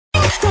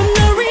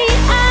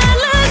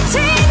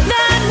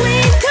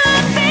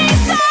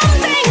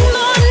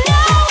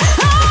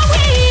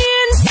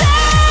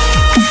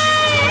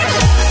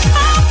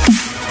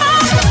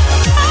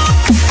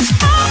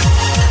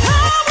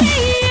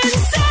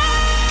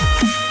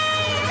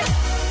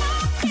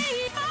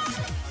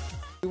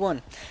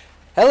1.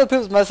 Hello,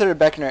 people's mustard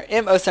back in our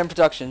MO7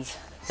 Productions.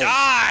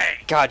 Die!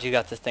 God, you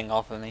got this thing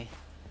off of me.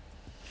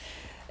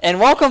 And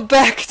welcome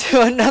back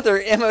to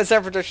another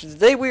MO7 Productions.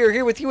 Today we are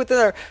here with you with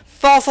our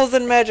fossils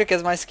and magic,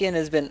 as my skin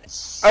has been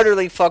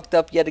utterly fucked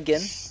up yet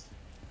again.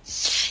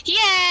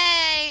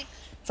 Yay!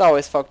 It's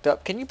always fucked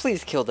up. Can you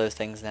please kill those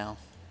things now?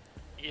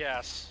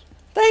 Yes.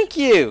 Thank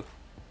you!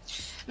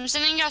 I'm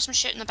sending y'all some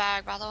shit in the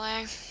bag, by the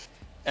way.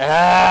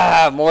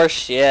 Ah, more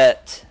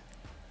shit.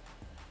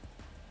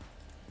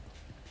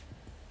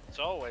 It's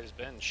always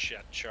been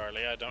shit,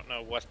 Charlie. I don't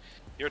know what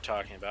you're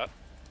talking about.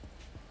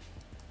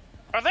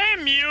 Are they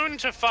immune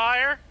to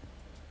fire?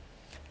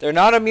 They're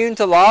not immune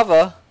to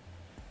lava.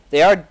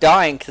 They are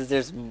dying because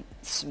there's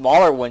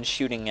smaller ones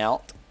shooting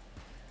out.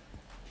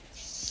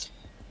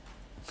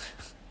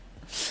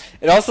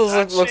 It also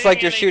looks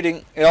like you're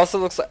shooting. It also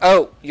looks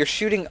like you're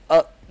shooting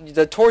up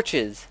the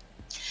torches.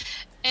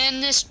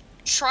 And this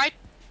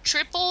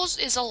triples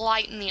is a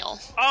light meal.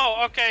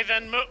 Oh, okay.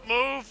 Then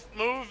move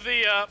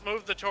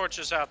the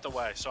torches out the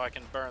way so I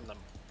can burn them.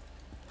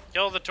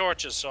 Kill the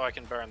torches so I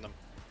can burn them.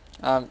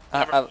 I'm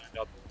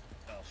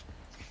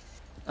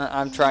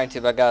trying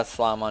to, but I got a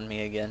slime on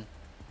me again.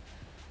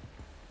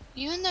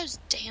 You and those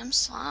damn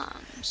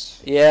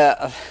slimes.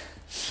 Yeah,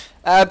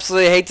 I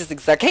absolutely hate this thing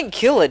 'cause I can't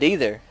kill it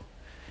either.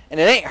 And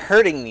it ain't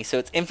hurting me, so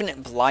it's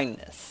infinite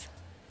blindness.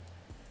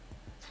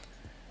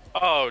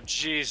 Oh,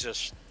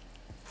 Jesus.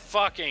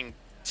 Fucking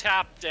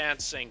tap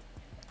dancing.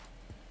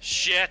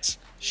 Shit.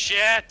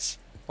 Shit.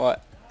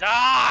 What?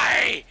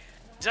 Die!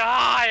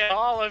 Die,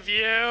 all of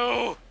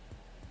you!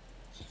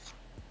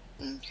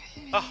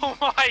 Okay. Oh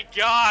my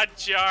God,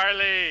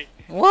 Charlie!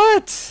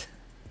 What?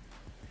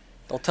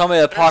 Don't tell me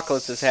the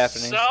apocalypse is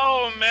happening.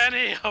 So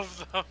many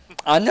of them.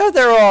 I know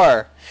there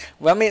are.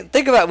 Well, I mean,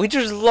 think about it. We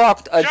just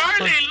locked a...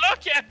 Charlie,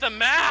 look at the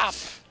map!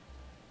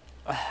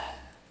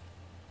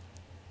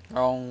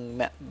 Wrong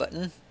map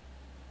button.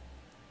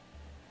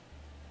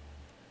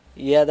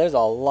 Yeah, there's a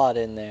lot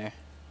in there.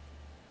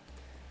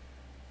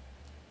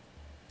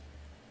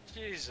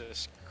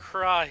 Jesus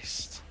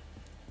Christ.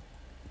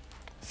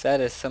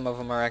 Sad as some of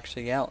them are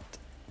actually out.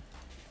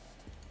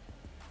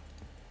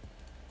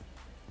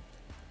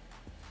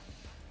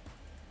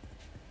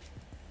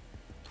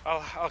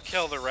 I'll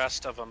kill the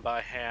rest of them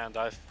by hand.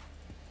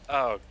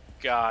 Oh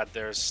God,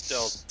 there's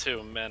still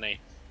too many.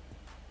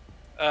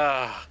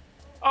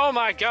 Oh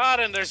my God,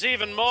 and there's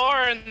even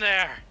more in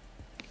there.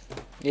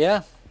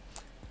 Yeah.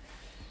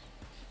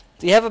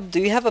 Do you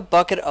have a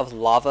bucket of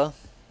lava?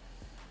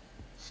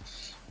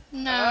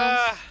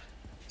 No.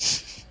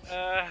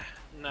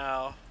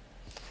 No.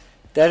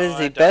 That is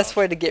the best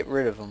way to get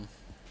rid of them.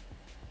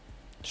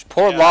 Just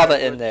pour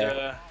lava in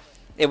there.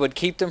 It would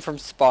keep them from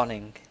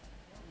spawning.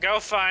 Go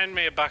find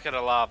me a bucket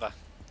of lava.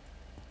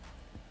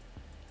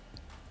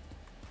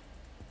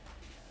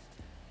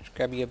 Just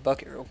grab you a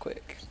bucket real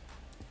quick.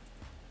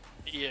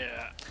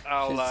 Yeah,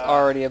 There's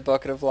already a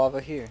bucket of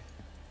lava here.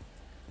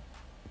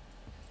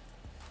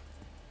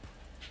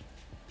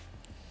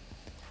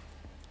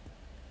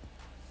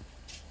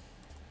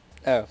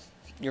 Oh,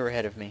 you're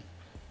ahead of me.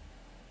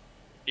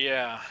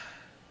 Yeah.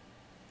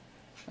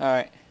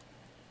 Alright.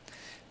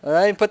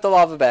 Well, I put the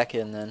lava back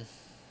in then.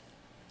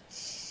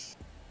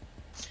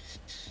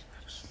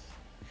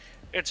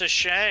 It's a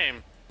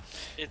shame.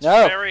 It's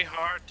No. very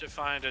hard to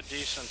find a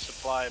decent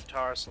supply of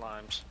tar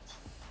slimes.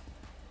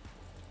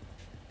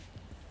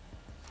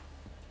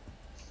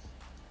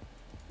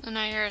 And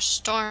I hear a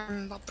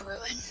storm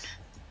brewing.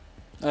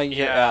 Oh, you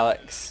hear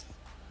Alex.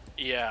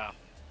 Yeah.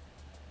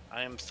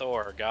 I am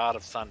Thor, God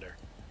of Thunder.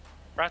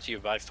 Brought to you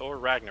by Thor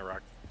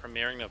Ragnarok,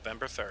 premiering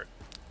November 3rd.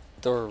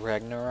 Thor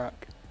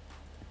Ragnarok.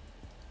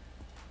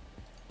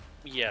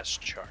 Yes,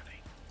 Charlie.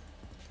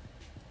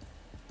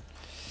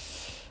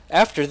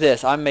 After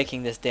this, I'm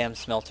making this damn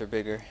smelter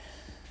bigger.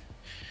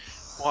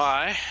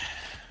 Why?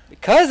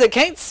 Because it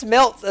can't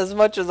smelt as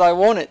much as I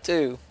want it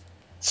to.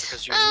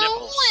 Because your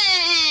nipples.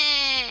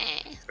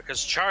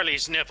 Because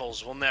Charlie's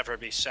nipples will never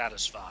be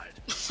satisfied.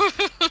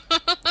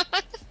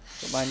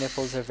 But my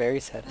nipples are very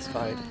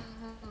satisfied.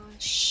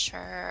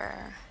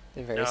 Sure.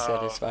 They're very No,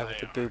 satisfied with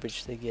they the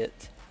boobage they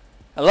get.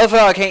 I love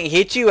how I can't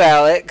hit you,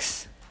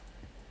 Alex.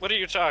 What are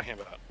you talking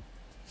about?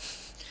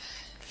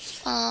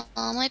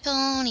 All my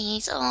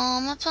ponies,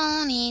 all my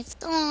ponies,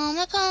 all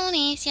my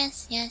ponies,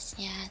 yes, yes,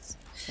 yes.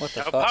 What the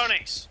No fuck?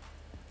 ponies!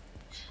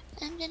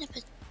 I'm gonna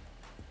put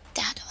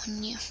that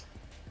on you.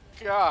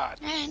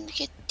 God. And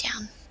get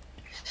down.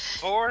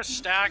 4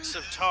 stacks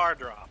of tar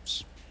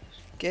drops.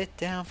 Get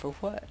down for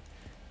what?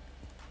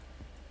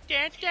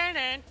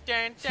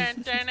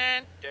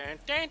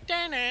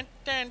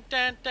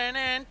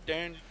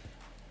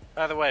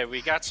 By the way,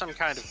 we got some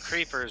kind of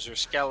creepers or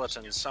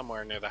skeletons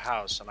somewhere near the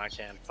house, and I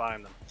can't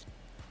find them.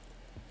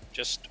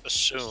 Just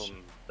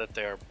assume that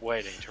they're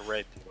waiting to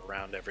rape you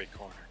around every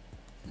corner.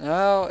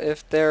 No,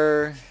 if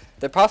they're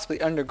possibly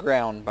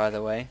underground, by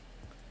the way.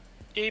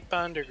 Deep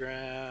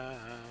underground.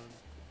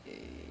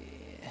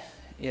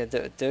 Yeah,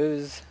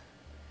 those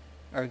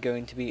are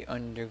going to be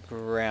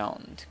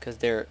underground because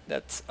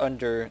that's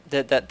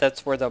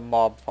where the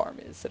mob farm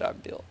is that I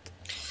built.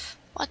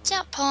 Watch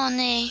out,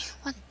 pony.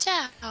 Watch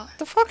out.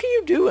 The fuck are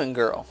you doing,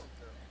 girl?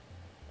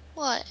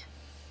 What?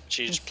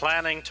 She's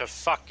planning to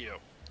fuck you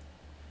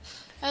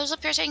I was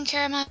up here taking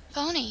care of my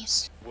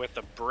ponies. with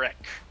a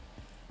brick.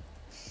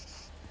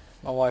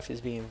 My wife is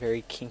being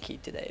very kinky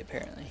today,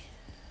 apparently.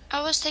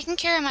 I was taking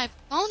care of my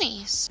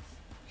ponies.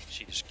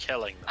 She's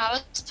killing them. I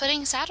was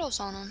putting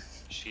saddles on them.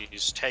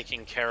 She's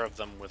taking care of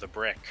them with a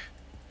brick.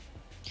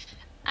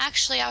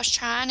 Actually, I was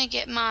trying to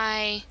get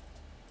my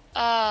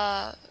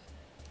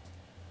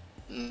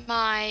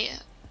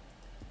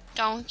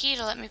donkey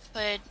to let me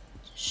put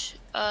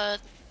a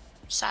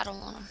saddle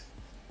on him.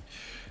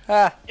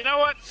 Ah, You know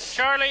what,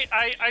 Charlie?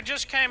 I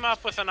just came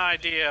up with an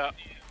idea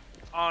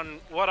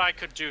on what I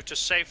could do to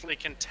safely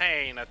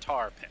contain a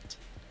tar pit.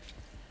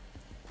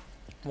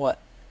 what?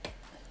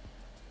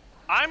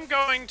 I'm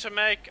going to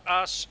make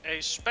us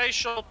a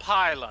spatial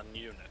pylon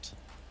unit.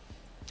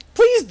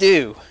 Please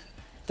do.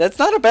 That's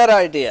not a bad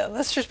idea.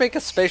 Let's just make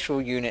a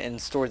spatial unit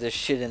and store this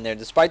shit in there,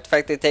 despite the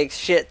fact that it takes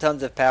shit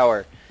tons of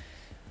power.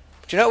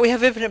 But you know what? We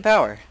have infinite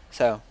power,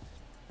 so.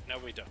 No,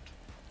 we don't.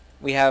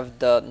 We have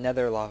the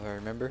nether lava,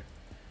 remember?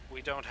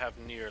 We don't have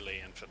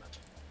nearly infinite.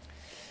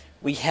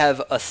 We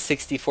have a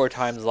 64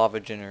 times lava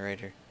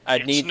generator.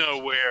 It's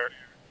nowhere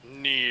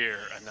near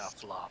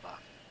enough lava.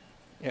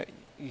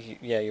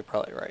 Yeah, you're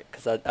probably right,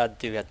 because I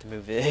do have to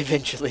move it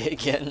eventually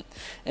again.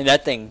 And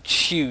that thing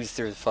chews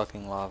through the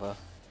fucking lava.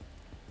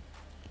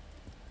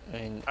 I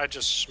mean, I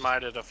just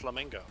smited a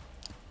flamingo.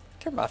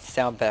 turn my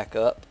sound back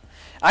up.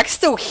 I can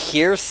still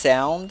hear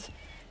sound,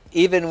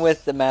 even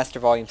with the master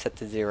volume set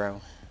to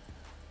 0.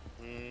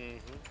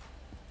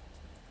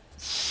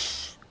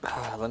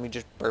 Let me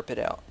just burp it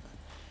out.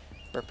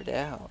 Burp it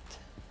out.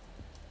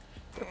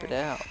 Burp it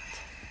out.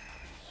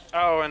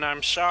 Oh, and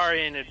I'm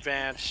sorry in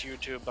advance,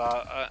 YouTube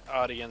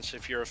audience,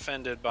 if you're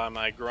offended by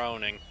my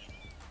groaning.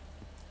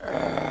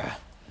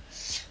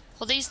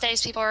 Well, these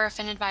days people are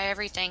offended by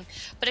everything.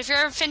 But if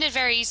you're offended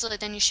very easily,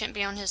 then you shouldn't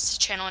be on his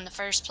channel in the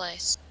first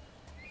place.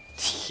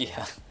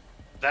 Yeah.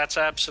 That's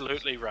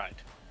absolutely right.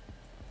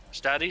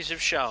 Studies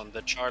have shown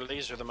that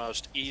Charlies are the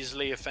most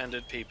easily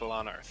offended people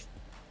on Earth.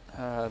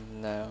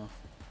 No.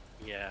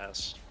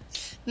 Yes.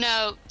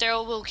 No, they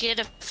will get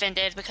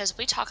offended because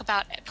we talk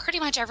about pretty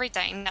much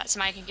everything that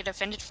somebody can get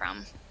offended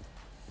from.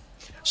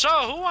 So,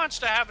 who wants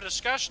to have a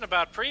discussion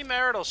about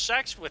premarital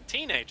sex with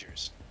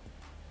teenagers?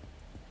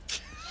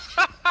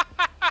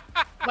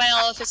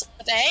 Well, if it's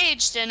of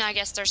age, then I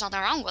guess there's nothing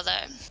wrong with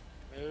it.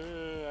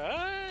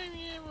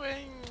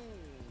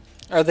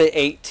 Are they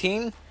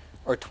 18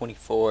 or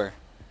 24?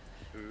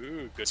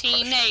 Ooh, good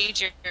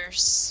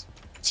Teenagers.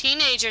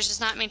 Teenagers does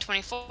not mean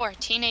 24.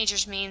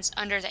 Teenagers means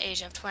under the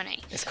age of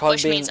 20. It's called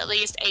which means at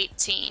least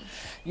 18.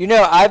 You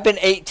know, I've been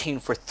 18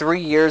 for 3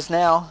 years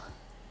now.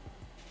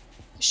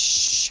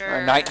 Sure.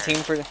 Or 19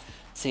 for...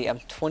 See, I'm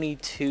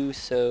 22,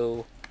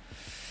 so...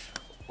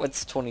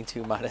 What's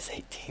 22 minus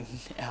 18,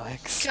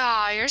 Alex?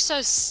 God, you're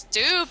so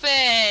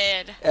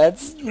stupid.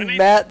 That's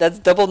math. That's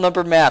double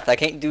number math. I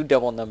can't do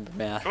double number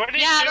math.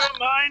 22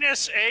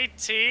 minus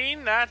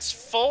 18? That's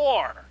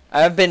 4.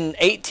 I've been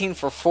 18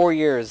 for 4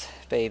 years,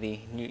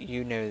 baby.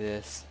 You know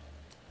this.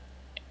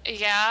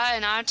 Yeah,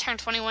 and I turn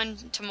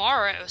 21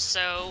 tomorrow,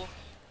 so...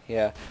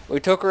 Yeah. We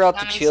took her out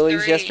to That means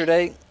Chili's 3.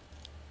 yesterday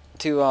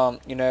to,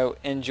 you know,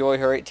 enjoy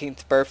her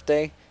 18th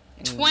birthday.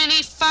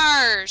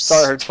 21st!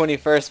 Sorry, her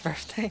 21st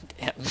birthday?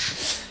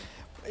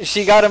 Damn.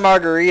 She got a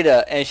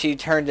margarita, and she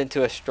turned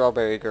into a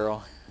strawberry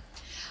girl.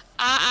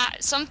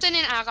 Something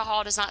in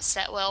alcohol does not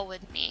set well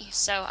with me,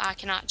 so I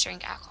cannot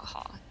drink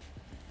alcohol.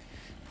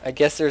 I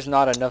guess there's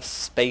not enough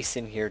space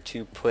in here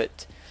to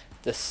put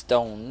the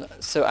stone,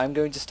 so I'm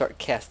going to start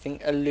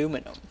casting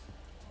aluminum.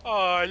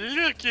 Oh,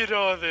 look at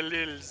all the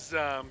little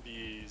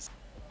zombies.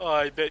 Oh,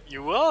 I bet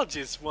you all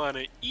just want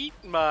to eat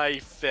my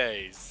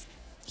face.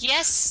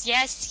 Yes,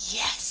 yes,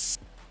 yes.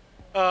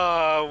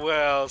 Oh,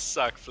 well,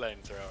 suck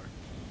flamethrower.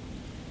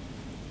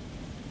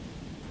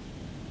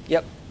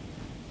 Yep.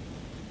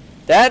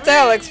 That's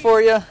Alex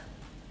for you.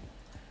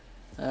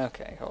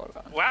 Okay, hold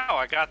on. Wow,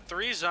 I got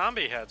 3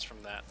 zombie heads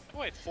from that.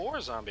 Wait, 4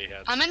 zombie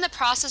heads. I'm in the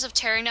process of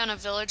tearing down a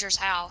villager's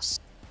house.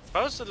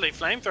 Supposedly,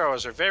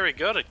 flamethrowers are very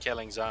good at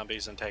killing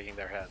zombies and taking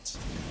their heads.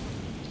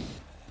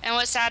 And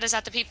what's sad is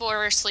that the people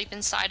are asleep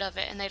inside of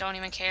it, and they don't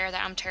even care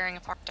that I'm tearing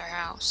apart their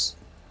house.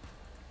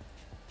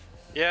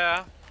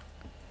 Yeah,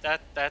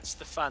 that's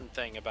the fun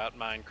thing about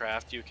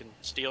Minecraft. You can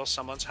steal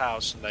someone's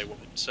house and they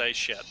won't say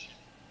shit.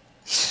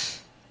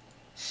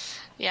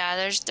 Yeah,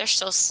 they're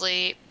still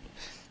asleep.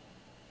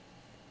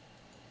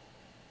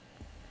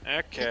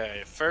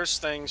 Okay,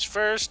 first things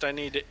first, I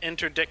need to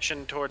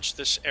interdiction towards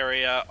this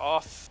area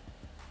off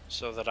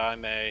so that I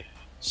may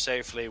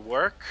safely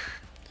work.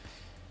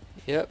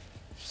 Yep.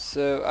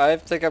 So I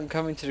think I'm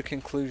coming to the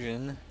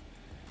conclusion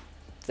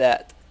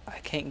that I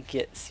can't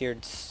get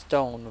seared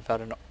stone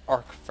without an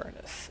arc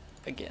furnace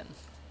again.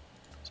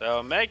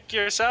 So make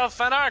yourself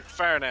an arc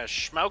furnace,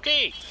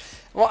 Smokey!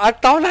 Well, I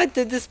thought I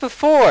did this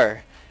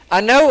before. I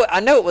know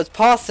it was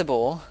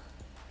possible,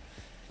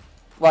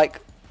 like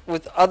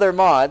with other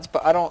mods,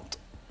 but I don't.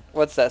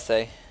 What's that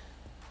say?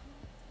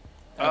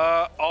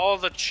 All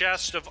the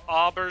chests of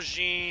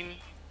aubergine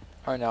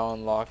Are now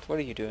unlocked. What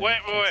are you doing?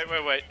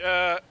 Wait.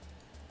 I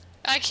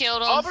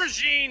killed him.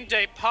 Aubergine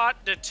de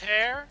pot de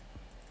terre?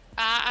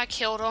 I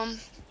killed him.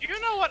 Do you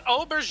know what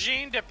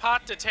aubergine de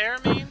pot de terre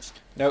means?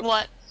 Nope.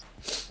 What?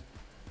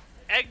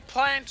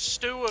 Eggplant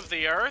stew of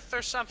the earth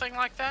or something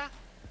like that?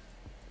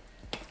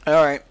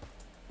 Alright.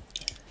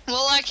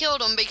 Well, I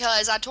killed him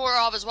because I tore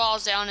all of his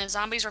walls down and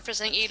zombies were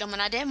fixing to eat him,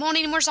 and I didn't want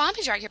any more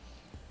zombies right here.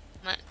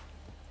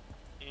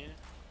 Yeah.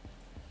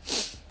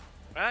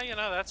 Well, you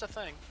know, that's a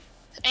thing.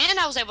 And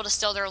I was able to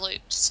steal their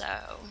loot, so...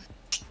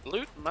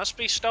 Loot must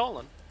be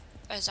stolen.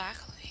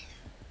 Exactly.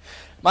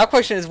 My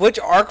question is, which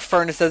arc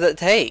furnace does it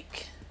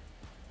take?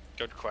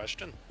 Good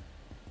question.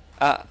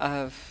 No,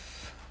 probably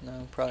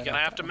You're gonna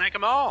not have to that one. make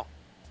them all.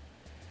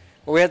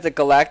 Well, we have the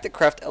Galactic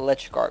Craft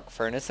Electric Arc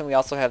Furnace, and we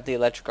also have the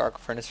Electric Arc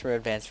Furnace for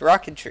Advanced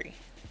Rocketry.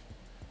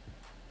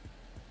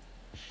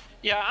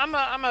 Yeah, I'm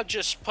gonna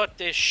just put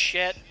this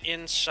shit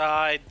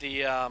inside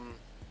the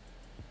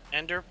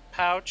ender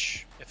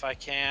pouch if I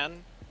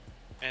can,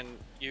 and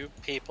you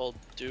people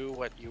do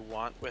what you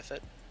want with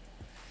it.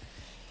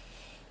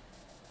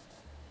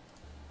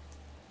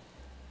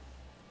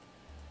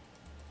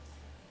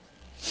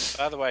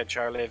 By the way,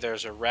 Charlie,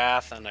 there's a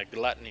wrath and a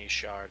gluttony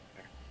shard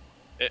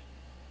there.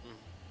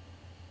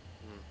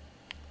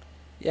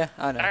 Yeah,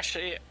 I know.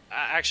 Actually,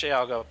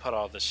 I'll go put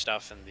all this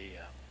stuff in the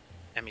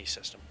ME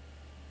system.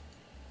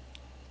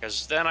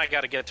 Because then I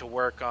got to get to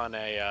work on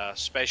a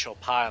spatial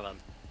pylon.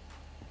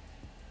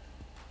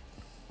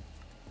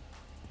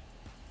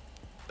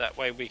 That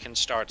way we can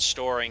start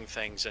storing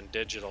things in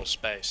digital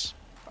space.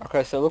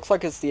 Okay, so it looks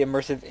like it's the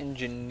immersive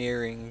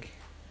engineering.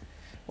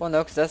 Well, no,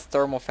 because that's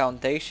thermal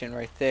foundation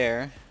right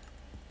there.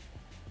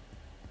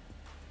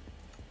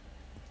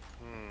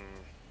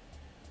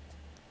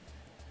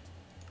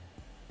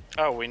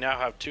 Oh, we now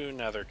have 2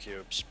 nether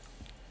cubes.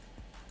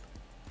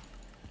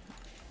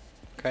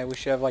 Okay, we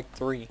should have like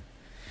 3.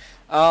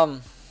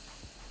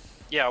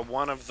 Yeah,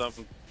 one of them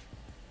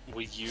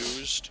we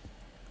used.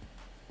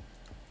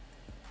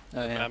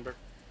 Oh, yeah. Remember?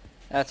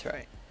 That's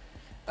right.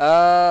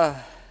 I'm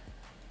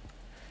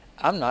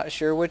not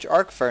sure which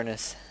arc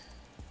furnace.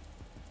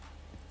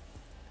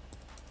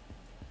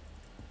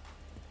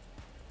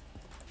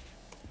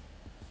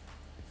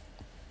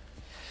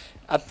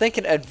 I'm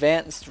thinking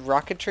advanced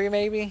rocketry,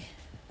 maybe?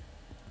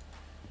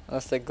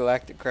 Unless the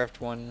Galactic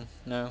Craft one.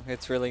 No,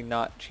 it's really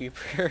not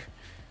cheaper.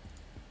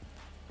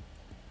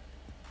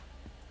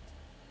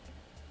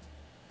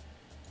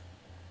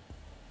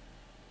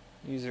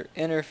 User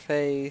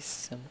interface,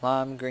 some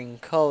lime green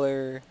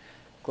color,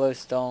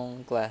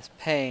 glowstone, glass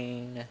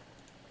pane.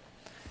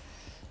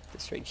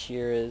 This right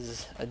here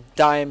is a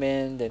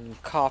diamond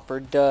and copper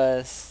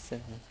dust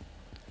and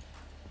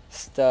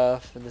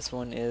stuff. And this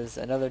one is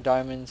another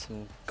diamond,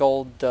 some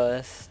gold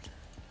dust.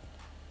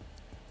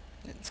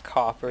 It's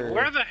copper.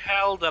 Where the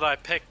hell did I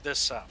pick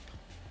this up?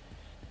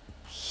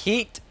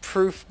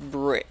 Heat-proof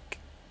brick.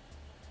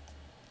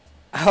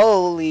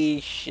 Holy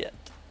shit.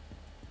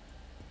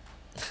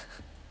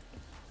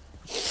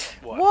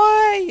 What?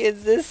 Why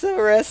is this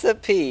a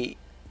recipe?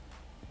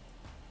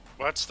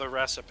 What's the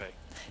recipe?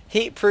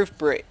 Heat-proof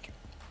brick.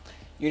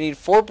 You need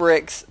 4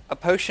 bricks, a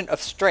potion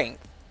of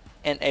strength,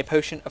 and a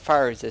potion of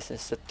fire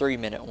resistance, the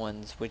 3-minute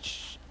ones,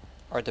 which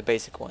are the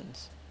basic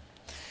ones.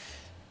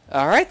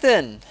 Alright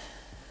then.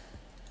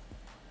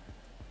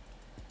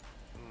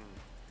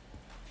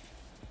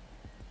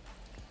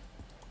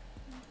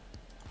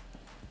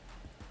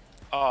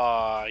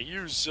 Aw,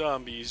 you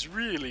zombies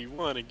really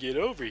want to get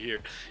over here.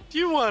 Do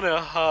you want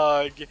a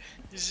hug?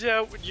 Is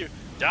that what you...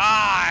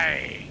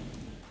 Die!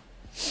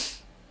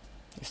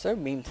 You're so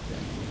mean to them.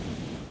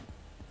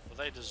 Well,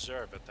 they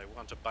deserve it. They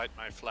want to bite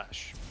my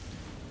flesh.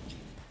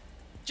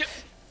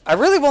 I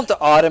really want to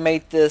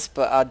automate this,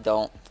 but I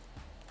don't.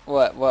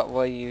 What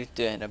are you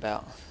doing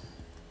about?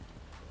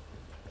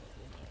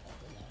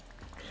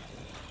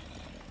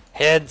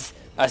 Heads!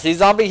 I see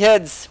zombie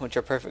heads! Which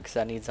are perfect because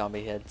I need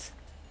zombie heads.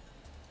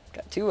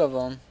 Got 2 of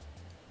them.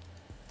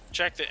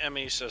 Check the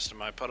ME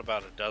system. I put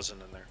about a dozen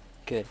in there.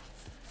 Good.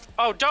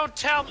 Oh, don't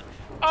tell me.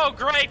 Oh,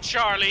 great,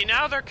 Charlie.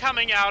 Now they're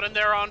coming out and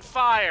they're on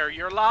fire.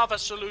 Your lava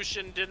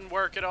solution didn't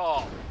work at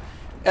all.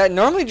 It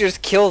normally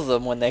just kills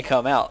them when they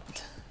come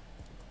out.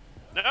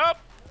 Nope.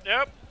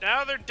 Nope.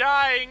 Now they're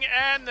dying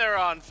and they're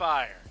on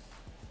fire.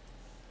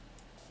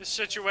 This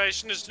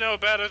situation is no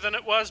better than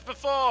it was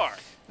before.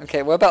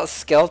 Okay, what about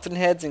skeleton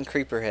heads and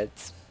creeper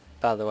heads,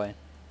 by the way?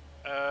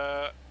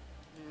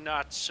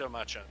 Not so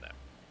much on them.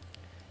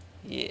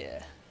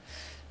 Yeah.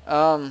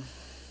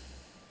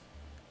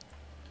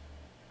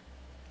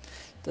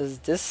 Does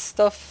this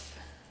stuff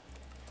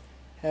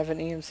have an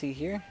EMC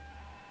here?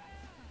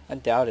 I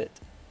doubt it.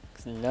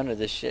 'Cause none of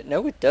this shit.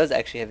 No, it does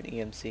actually have an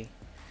EMC.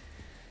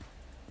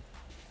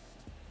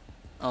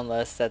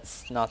 Unless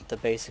that's not the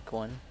basic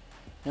one.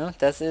 No,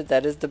 that's it.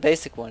 That is the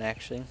basic one,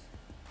 actually.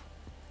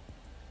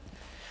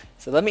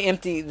 So let me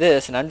empty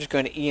this, and I'm just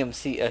going to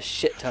EMC a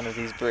shit ton of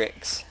these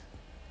bricks.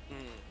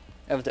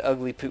 Of the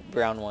ugly poop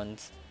brown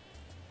ones.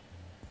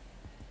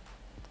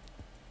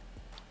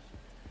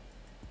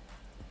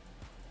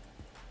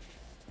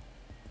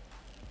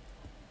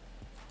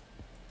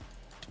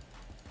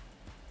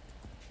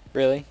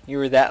 Really? You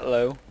were that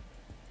low?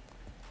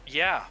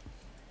 Yeah.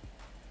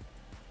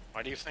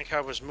 Why do you think I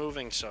was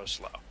moving so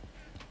slow?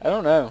 I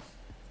don't know.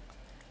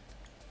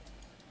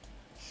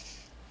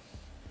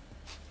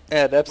 I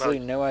had absolutely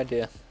no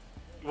idea.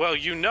 Well,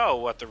 you know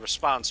what the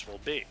response will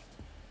be.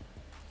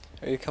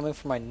 Are you coming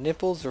for my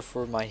nipples or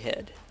for my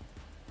head?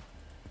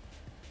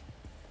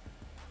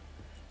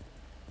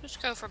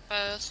 Just go for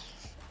both.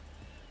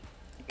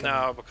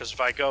 No, because if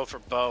I go for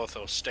both,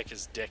 he'll stick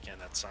his dick in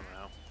it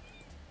somehow.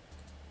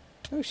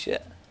 Oh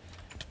shit.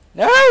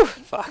 No!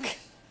 Fuck.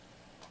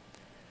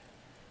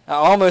 I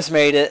almost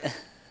made it.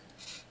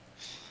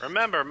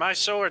 Remember, my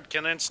sword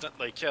can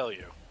instantly kill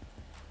you.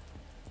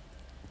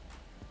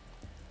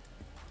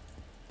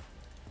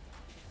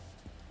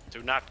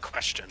 Do not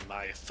question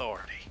my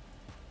authority.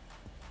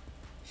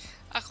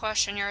 I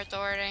question your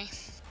authority.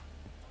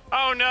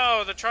 Oh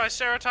no, the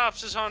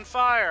Triceratops is on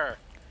fire!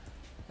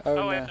 Oh, Oh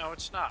no. wait, no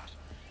it's not.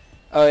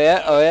 Oh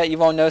yeah? Oh yeah? You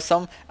wanna know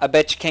something? I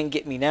bet you can't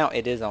get me now.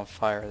 It is on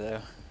fire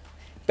though.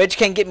 Bet you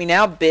can't get me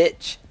now,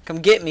 bitch. Come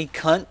get me,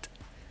 cunt.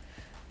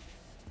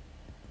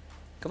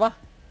 Come on.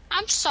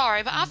 I'm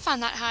sorry, but I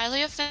find that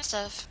highly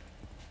offensive.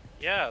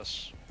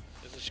 Yes,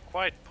 it is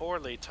quite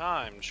poorly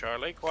timed,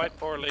 Charlie. Quite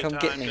poorly Come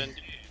timed get me. indeed.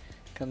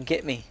 Come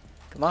get me.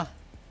 Come on.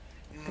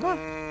 Come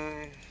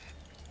on.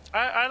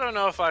 I don't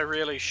know if I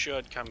really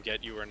should come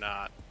get you or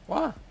not.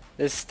 Why?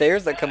 There's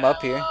stairs that come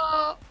up here.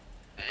 I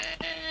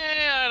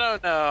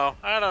don't know.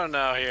 I don't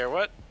know here.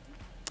 What?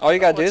 All you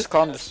gotta do what's is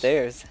climb the this?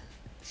 stairs.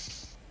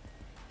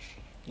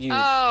 You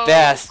Oh,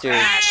 bastard.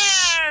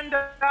 And,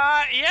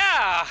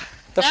 yeah!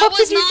 The that fuck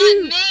was did you not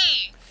do?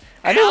 me.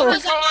 I That know.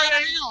 was at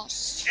my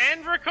house.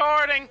 End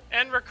recording!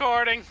 End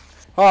recording!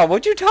 Oh,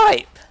 what'd you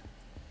type?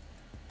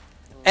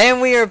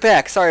 And we are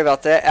back. Sorry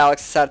about that.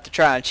 Alex decided to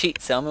try and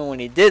cheat some, and when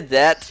he did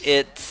that,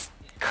 it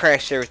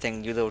crashed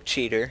everything, you little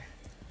cheater.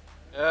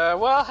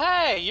 Well,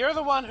 hey, you're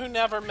the one who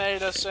never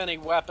made us any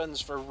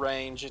weapons for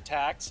range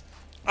attacks.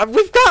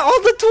 We've got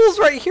all the tools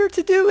right here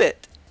to do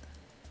it.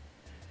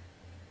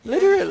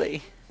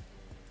 Literally.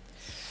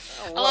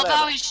 I love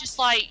how he's just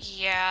like,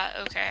 yeah,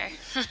 okay.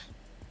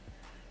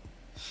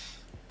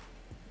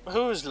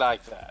 Who's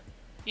like that?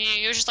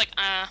 You're just like,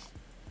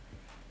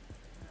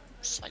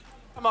 Just like,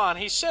 Come on,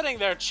 he's sitting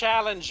there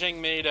challenging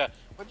me to,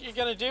 what you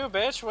gonna do,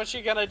 bitch? What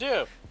you gonna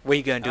do? What are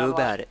you gonna do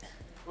about it?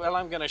 Well,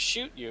 I'm gonna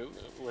shoot you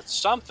with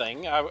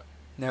something. No,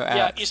 Yeah,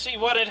 Alex. you see,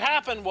 what had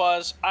happened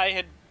was I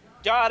had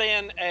got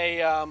in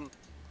a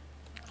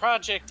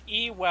Project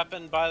E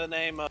weapon by the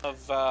name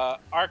of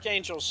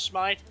Archangel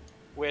Smite,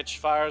 which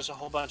fires a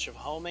whole bunch of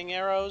homing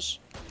arrows.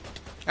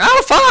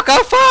 Oh fuck!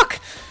 Oh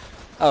fuck!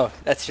 Oh,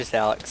 that's just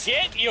Alex.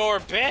 Get your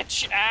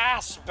bitch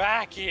ass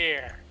back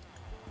here!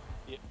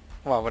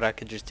 Why would I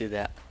could just do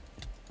that?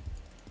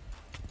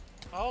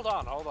 Hold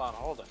on,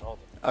 hold it.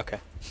 Okay.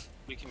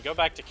 We can go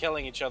back to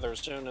killing each other as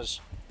soon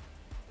as...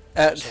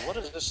 So So what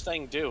does this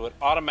thing do? It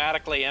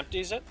automatically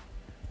empties it?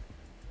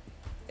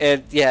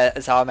 yeah,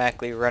 it's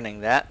automatically running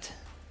that.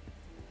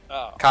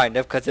 Oh. Kind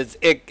of, because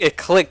it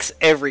clicks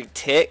every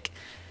tick,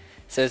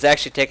 so it's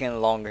actually taking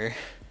longer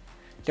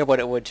than what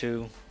it would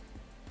to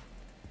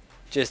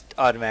just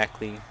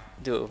automatically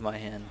do it with my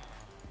hand.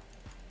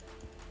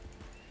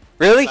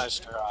 Really? Nice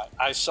try.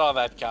 I saw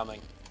that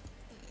coming.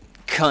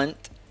 Cunt.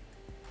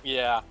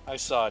 Yeah, I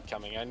saw it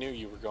coming. I knew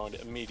you were going to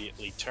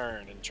immediately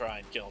turn and try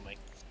and kill me.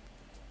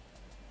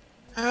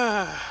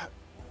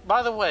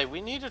 By the way,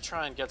 we need to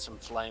try and get some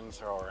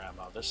flamethrower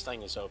ammo. This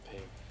thing is OP.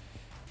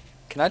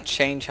 Can I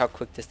change how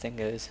quick this thing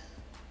goes?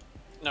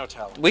 No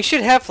telling. We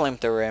should have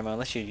flamethrower ammo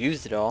unless you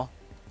used it all.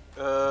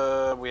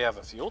 We have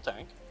a fuel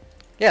tank.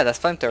 Yeah, that's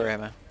flamethrower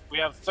ammo. We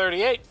have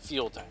 38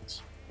 fuel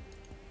tanks.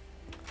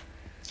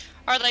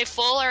 are they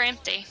full or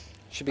empty?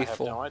 Should be I have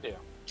full. no idea.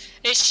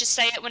 It should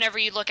say it whenever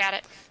you look at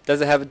it. Does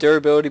it have a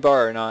durability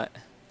bar or not?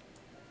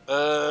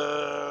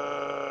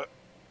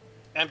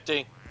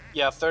 Empty.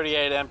 Yeah,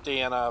 38 empty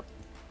and a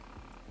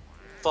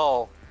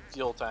full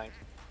fuel tank.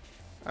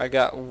 I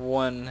got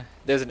one.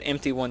 There's an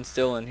empty one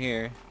still in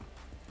here.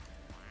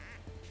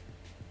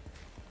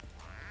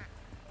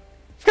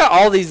 I've got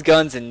all these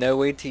guns and no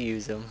way to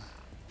use them.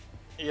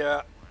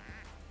 Yeah.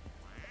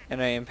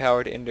 And I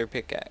empowered Ender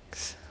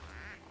pickaxe.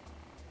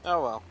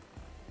 Oh well.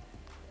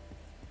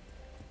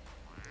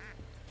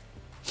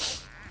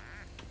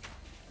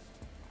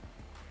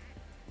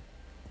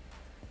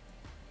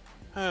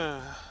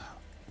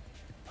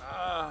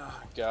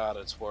 God,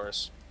 it's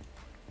worse.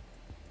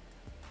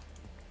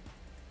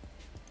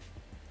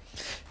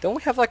 Don't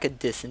we have like a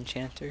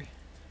disenchanter?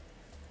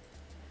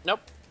 Nope.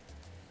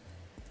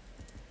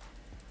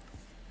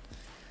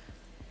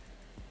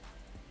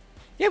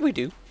 Yeah, we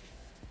do.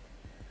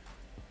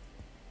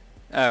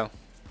 Oh.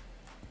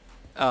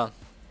 Oh.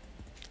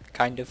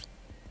 Kind of.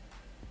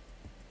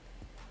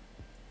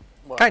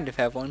 What? kind of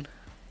have one.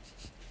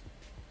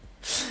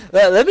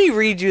 Let me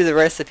read you the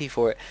recipe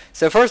for it.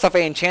 So first off,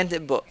 an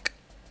enchanted book.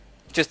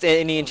 Just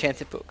any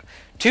enchanted book.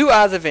 2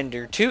 Eyes of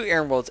Ender, 2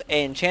 emeralds,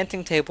 an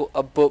enchanting table,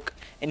 a book,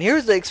 and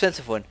here's the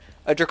expensive one.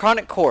 A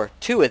draconic core,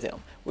 2 of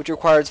them, which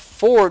requires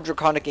 4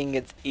 draconic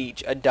ingots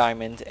each, a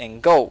diamond,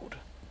 and gold.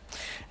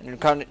 And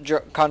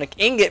draconic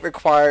ingot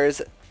requires,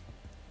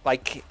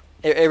 like,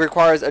 it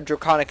requires a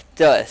draconic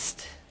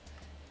dust,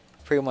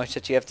 pretty much,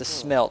 that you have to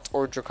smelt,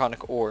 or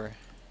draconic ore.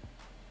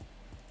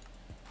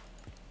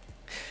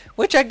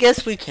 Which I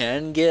guess we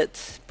can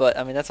get, but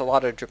I mean that's a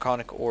lot of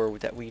draconic ore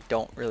that we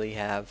don't really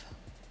have.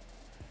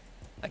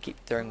 I keep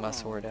throwing my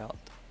sword out.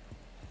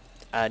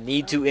 I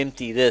need to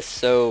empty this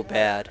so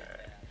bad.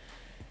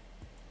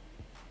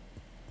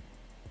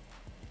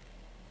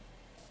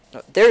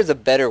 There's a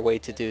better way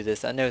to do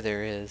this. I know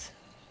there is.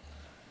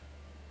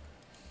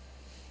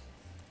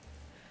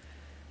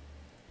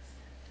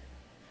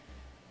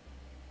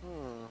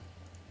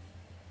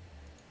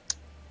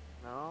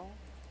 No.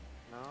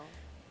 No.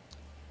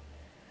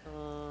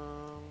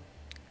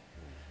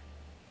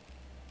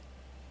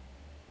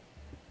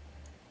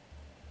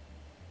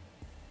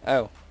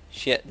 Oh,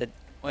 shit.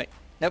 Wait.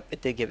 Nope,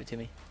 it did give it to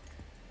me.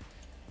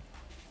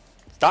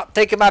 Stop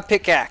taking my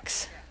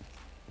pickaxe.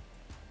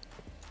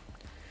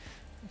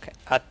 Okay,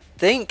 I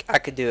think I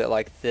could do it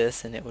like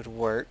this and it would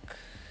work.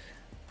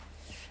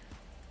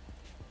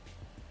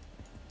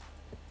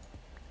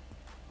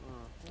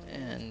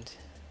 And...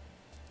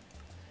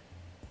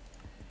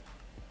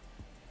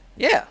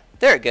 yeah,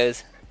 there it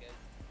goes.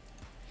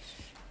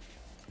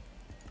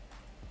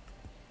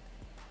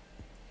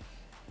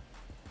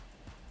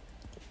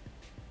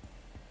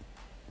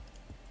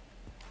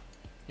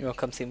 You wanna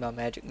come see my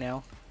magic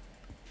now?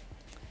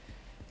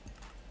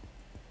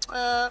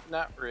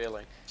 Not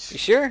really. You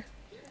sure?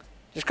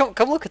 Just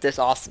come look at this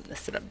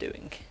awesomeness that I'm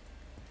doing.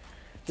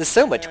 This is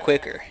so much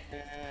quicker.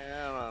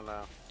 I don't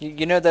know.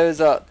 You know those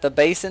the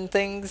basin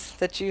things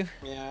that you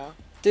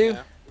do?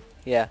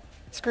 Yeah.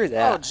 Screw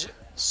that. Oh,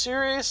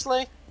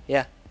 seriously?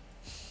 Yeah.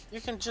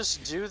 You can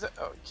just do the.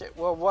 Okay,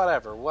 well,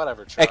 whatever,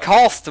 Charlie. It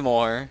costs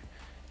more,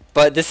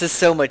 but this is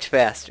so much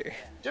faster.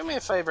 Do me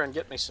a favor and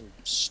get me some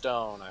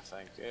stone. I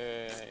think.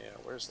 Yeah.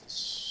 Where's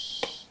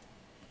this?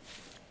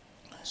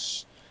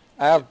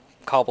 I have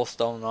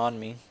cobblestone on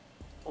me.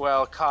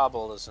 Well,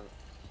 cobble isn't.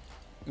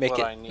 Make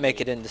what I need.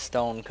 it into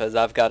stone because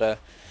I've gotta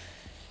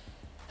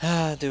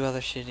do other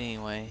shit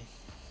anyway.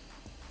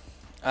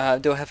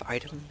 Do I have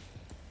item?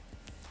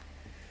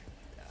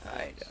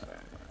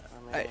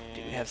 I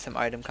do have some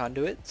item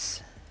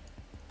conduits.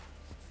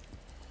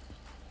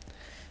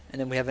 And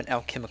then we have an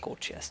alchemical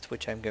chest,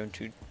 which I'm going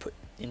to put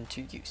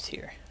into use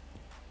here.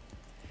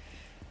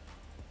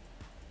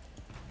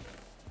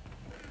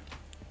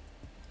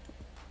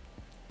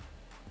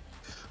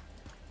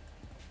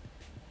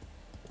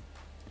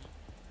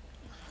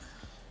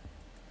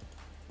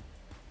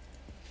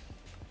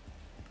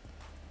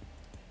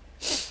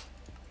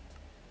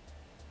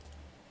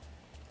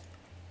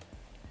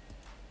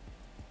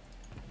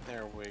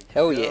 There we go.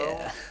 Hell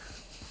yeah.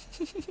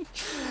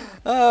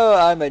 Oh,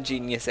 I'm a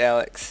genius,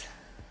 Alex.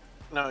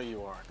 No,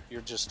 you aren't. You're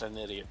just an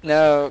idiot.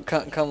 No,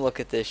 come look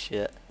at this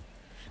shit.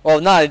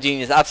 Well, not a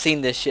genius. I've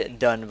seen this shit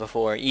done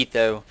before.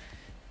 Etho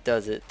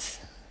does it.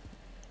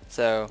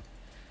 So.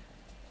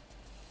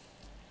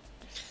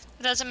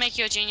 It doesn't make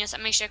you a genius.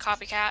 That makes you a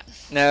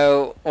copycat.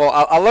 No. Well,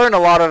 I learn a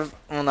lot of.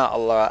 Well, not a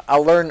lot. I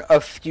learn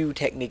a few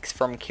techniques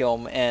from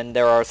Kilm, and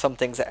there are some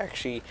things that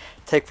actually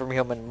take from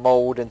him and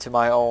mold into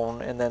my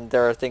own. And then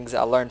there are things that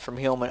I learned from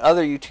him and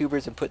other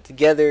YouTubers and put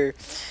together.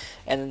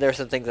 And then there are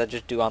some things I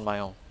just do on my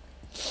own.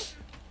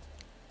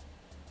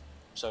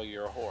 So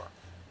you're a whore.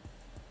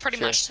 Pretty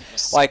much.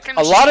 Like pretty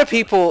a much lot of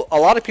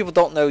people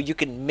don't know you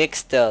can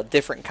mix the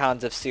different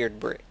kinds of seared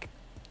brick.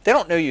 They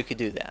don't know you could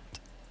do that.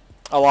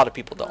 A lot of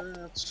people don't.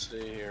 Let's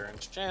see here.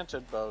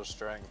 Enchanted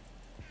bowstring.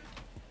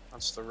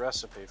 What's the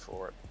recipe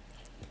for it?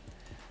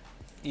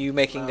 You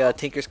making a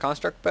Tinker's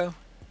Construct bow?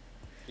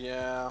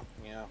 Yeah.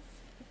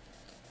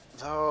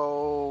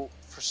 Though,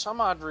 for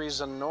some odd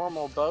reason,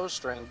 normal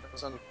bowstring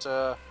doesn't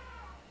have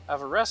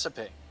a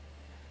recipe.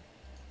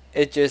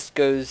 It just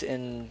goes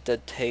in the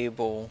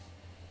table,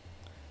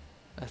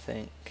 I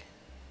think.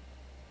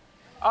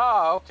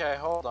 Ah, okay,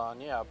 hold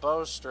on. Yeah,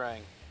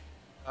 bowstring.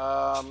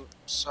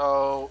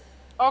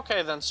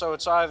 Okay then, so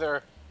it's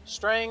either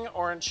string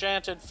or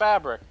enchanted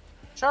fabric.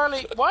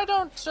 Charlie, why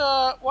don't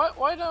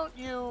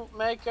you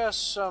make us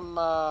some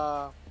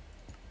oh,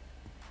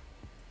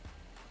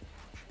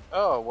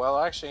 well,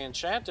 actually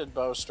enchanted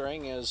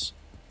bowstring is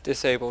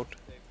Disabled.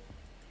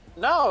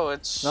 no,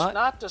 it's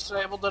not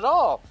disabled at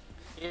all.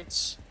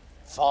 It's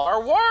far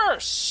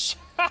worse.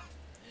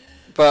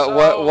 But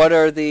So- what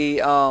are the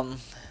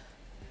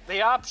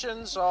The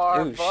options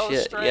are Ooh,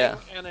 bowstring shit, yeah.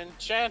 and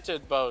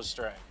enchanted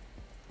bowstring.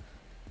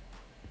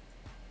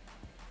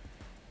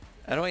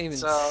 I don't even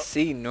So-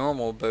 see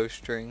normal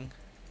bowstring.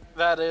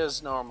 That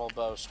is normal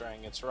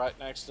bowstring. It's right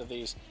next to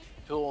these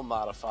tool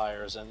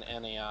modifiers in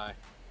NEI.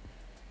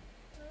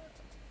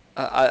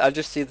 I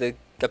just see the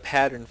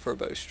pattern for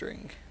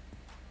bowstring.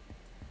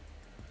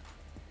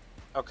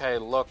 Okay,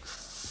 look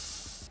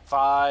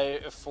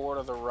 4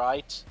 to the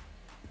right.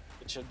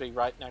 It should be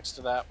right next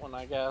to that one,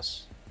 I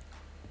guess.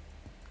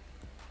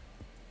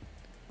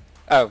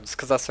 Oh, it's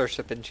because I searched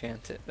up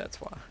enchanted. That's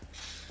why.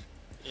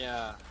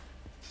 Yeah.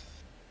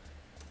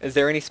 Is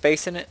there any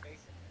space in it?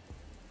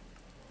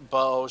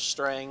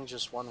 Bowstring,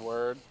 just one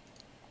word.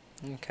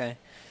 Okay.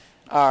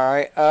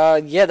 Alright.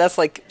 Yeah, that's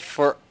like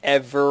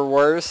forever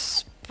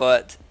worse,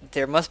 but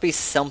there must be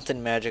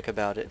something magic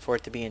about it for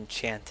it to be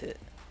enchanted.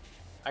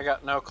 I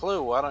got no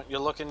clue. Why don't you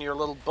look in your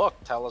little book?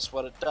 Tell us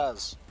what it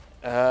does.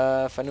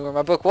 If I knew where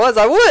my book was,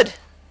 I would!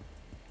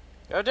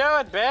 Go do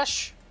it,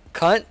 bish!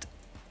 Cunt.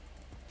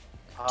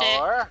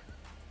 Or...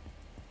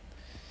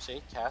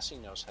 See, Cassie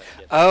knows how to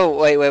get Oh,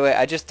 wait.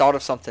 I just thought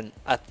of something.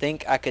 I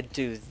think I could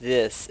do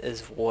this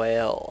as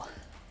well.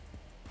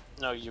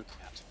 No, you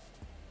can't.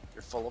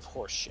 You're full of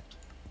horse shit.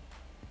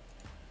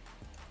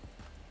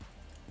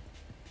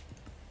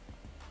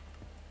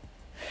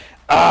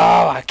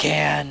 Oh, I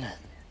can!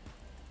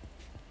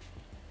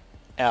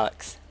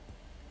 Alex,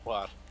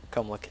 What?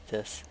 come look at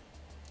this.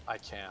 I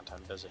can't.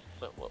 I'm busy.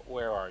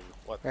 Where are you?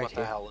 What Right the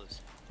here. hell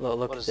is... Look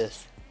What at is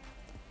this.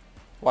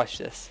 Watch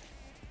this.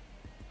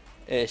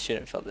 It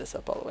shouldn't fill this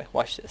up all the way.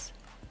 Watch this.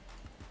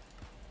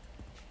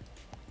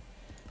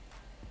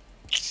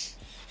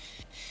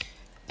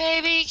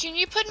 Baby, can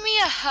you put me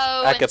a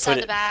hoe I could inside put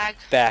the it bag?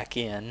 back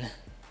in.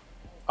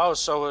 Oh,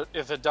 so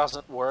if it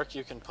doesn't work,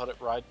 you can put it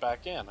right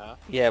back in, huh?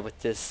 Yeah, with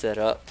this set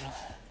up.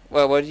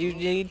 Well, what do you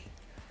need?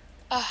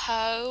 A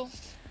hoe.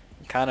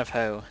 Kind of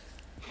hoe.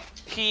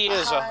 He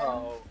is a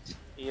hoe.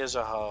 He is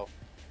a hoe.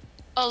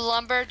 A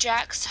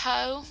lumberjack's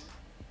hoe.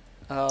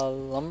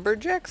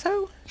 Lumberjack's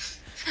hoe?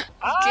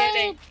 I'm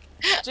kidding.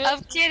 did-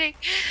 I'm kidding.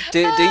 Do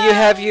you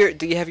have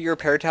your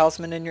repair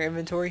talisman in your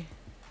inventory?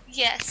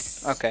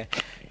 Yes. Okay.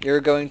 You're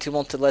going to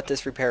want to let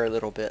this repair a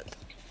little bit.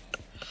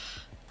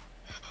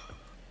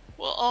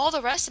 Well, all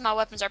the rest of my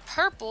weapons are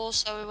purple,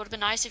 so it would have been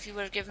nice if you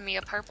would have given me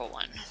a purple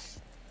one.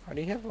 Why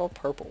do you have all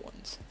purple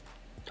ones?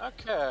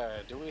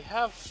 Okay, do we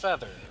have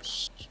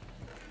feathers?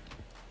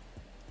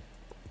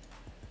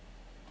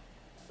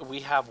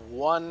 We have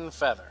 1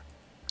 feather.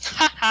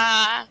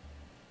 Haha.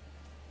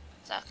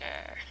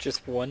 Sucker.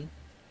 Just one?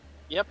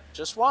 Yep,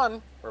 just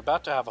 1. We're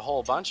about to have a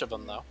whole bunch of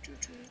them, though.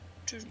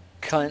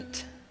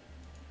 Cunt.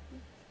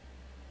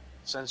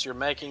 Since you're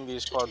making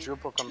these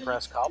quadruple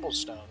compressed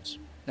cobblestones.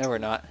 No, we're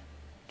not.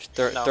 Just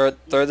throw, No.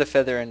 throw the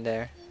feather in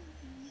there.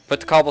 Put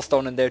the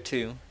cobblestone in there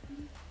too.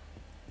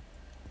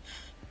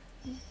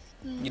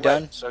 You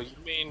done? Wait, so you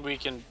mean we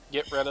can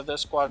get rid of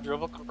this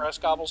quadruple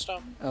compressed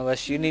cobblestone?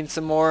 Unless you need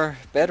some more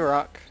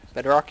bedrock.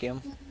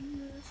 Bedrockium.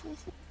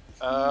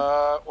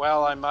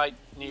 Well, I might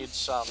need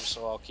some,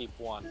 so I'll keep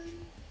 1.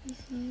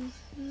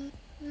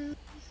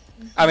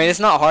 I mean, it's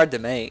not hard to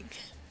make.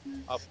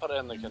 I'll put it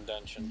in the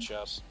condension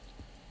chest.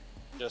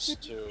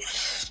 Just to,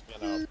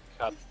 you know,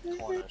 cut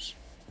corners.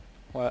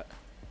 What?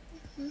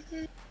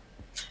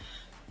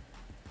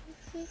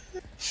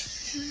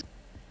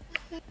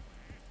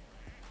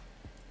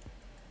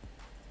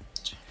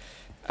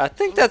 I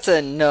think that's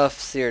enough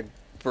seared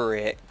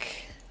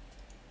brick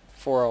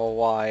for a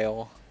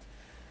while.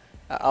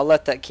 I'll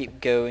let that keep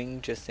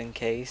going just in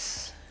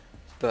case,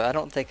 but I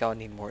don't think I'll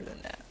need more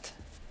than that.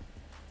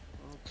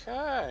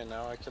 Okay,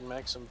 now I can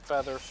make some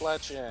feather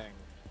fletching.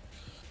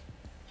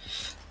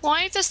 Why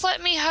don't you just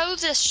let me hoe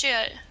this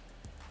shit?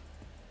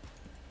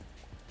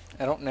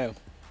 I don't know.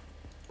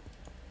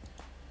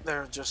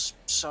 There are just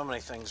so many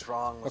things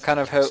wrong with What kind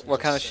of Cassie what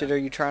kind of just shit said. are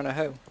you trying to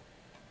hoe?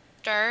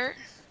 Dirt?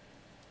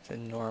 Is it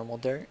normal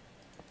dirt?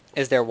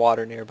 Is there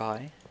water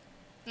nearby?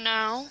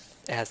 No.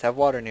 It has to have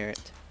water near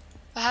it.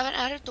 I haven't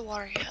added the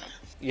water yet.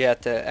 You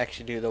have to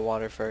actually do the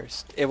water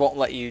first. It won't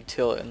let you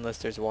till it unless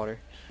there's water.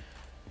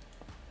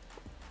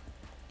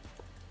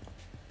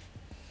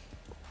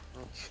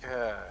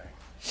 Okay.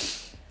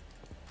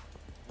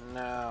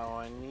 Now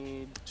I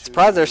need to...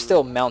 Surprised there's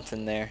still a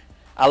mountain there.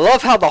 I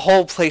love how the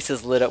whole place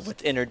is lit up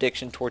with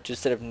interdiction torches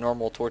instead of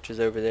normal torches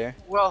over there.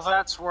 Well,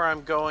 that's where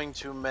I'm going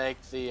to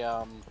make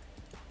the,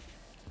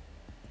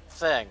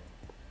 thing.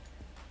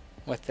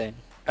 What thing?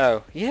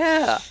 Oh,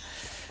 yeah!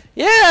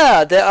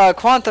 Yeah! The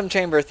quantum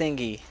chamber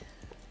thingy.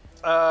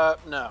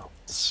 No.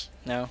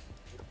 No?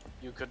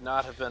 You could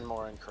not have been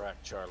more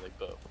incorrect, Charlie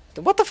Boo.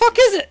 Then what the fuck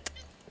is it?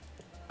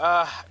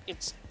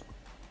 It's...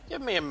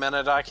 Give me a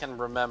minute, I can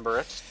remember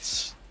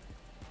it.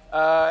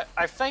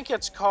 I think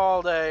it's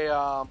called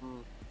a,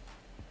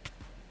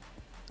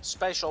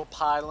 spatial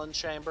pylon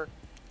chamber.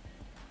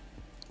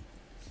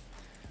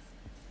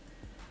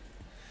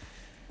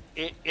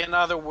 In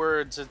other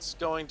words, it's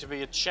going to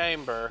be a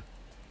chamber,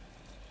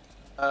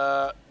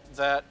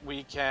 that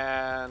we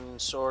can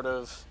sort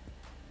of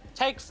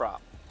take from.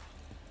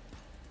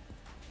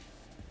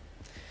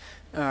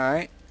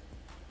 Alright.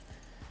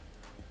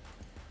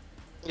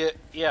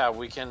 Yeah,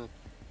 we can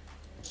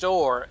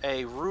store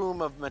a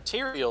room of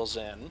materials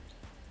in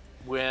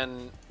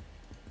when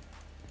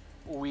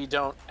we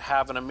don't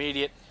have an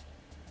immediate...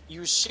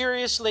 You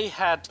seriously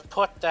had to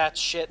put that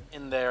shit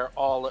in there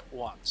all at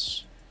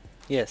once.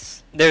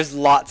 Yes. There's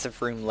lots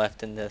of room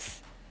left in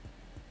this.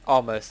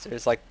 Almost.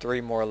 There's like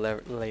 3 more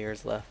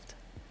layers left.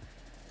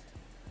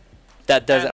 That doesn't